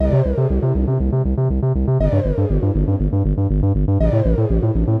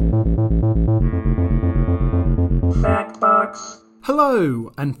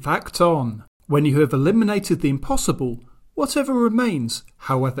Hello and fact on. When you have eliminated the impossible, whatever remains,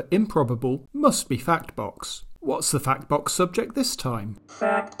 however improbable, must be FactBox. What's the FactBox subject this time?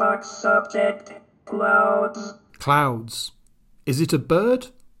 FactBox subject, clouds. Clouds. Is it a bird?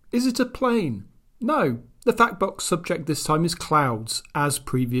 Is it a plane? No, the FactBox subject this time is clouds, as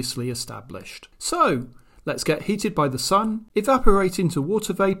previously established. So, let's get heated by the sun, evaporate into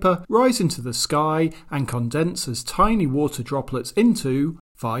water vapour, rise into the sky, and condense as tiny water droplets into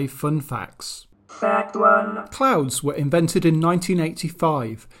 5 fun facts. Fact 1. Clouds were invented in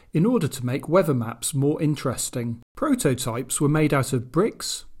 1985 in order to make weather maps more interesting. Prototypes were made out of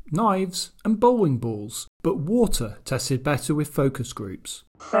bricks, knives, and bowling balls, but water tested better with focus groups.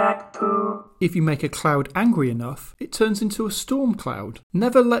 Fact 2. If you make a cloud angry enough, it turns into a storm cloud.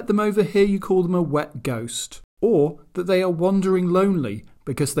 Never let them overhear you call them a wet ghost, or that they are wandering lonely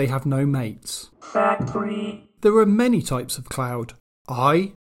because they have no mates. Fact 3. There are many types of cloud.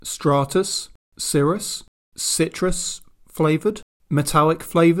 Stratus, cirrus, citrus flavoured, metallic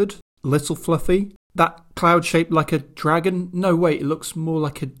flavoured, little fluffy. That cloud shaped like a dragon. No, wait, it looks more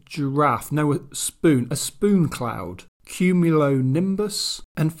like a giraffe. No, a spoon cloud. Cumulonimbus.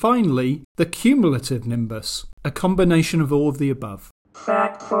 And finally, the cumulative nimbus, a combination of all of the above.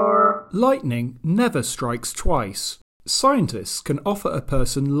 Fact 4. Lightning never strikes twice. Scientists can offer a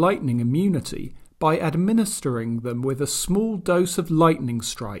person lightning immunity by administering them with a small dose of lightning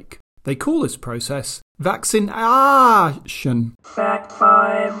strike. They call this process vaccination. Fact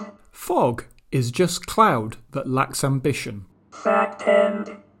 5. Fog is just cloud that lacks ambition. Fact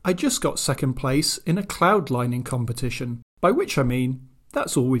 10. I just got second place in a cloud lining competition, by which I mean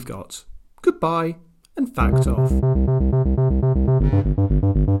that's all we've got. Goodbye and fact off.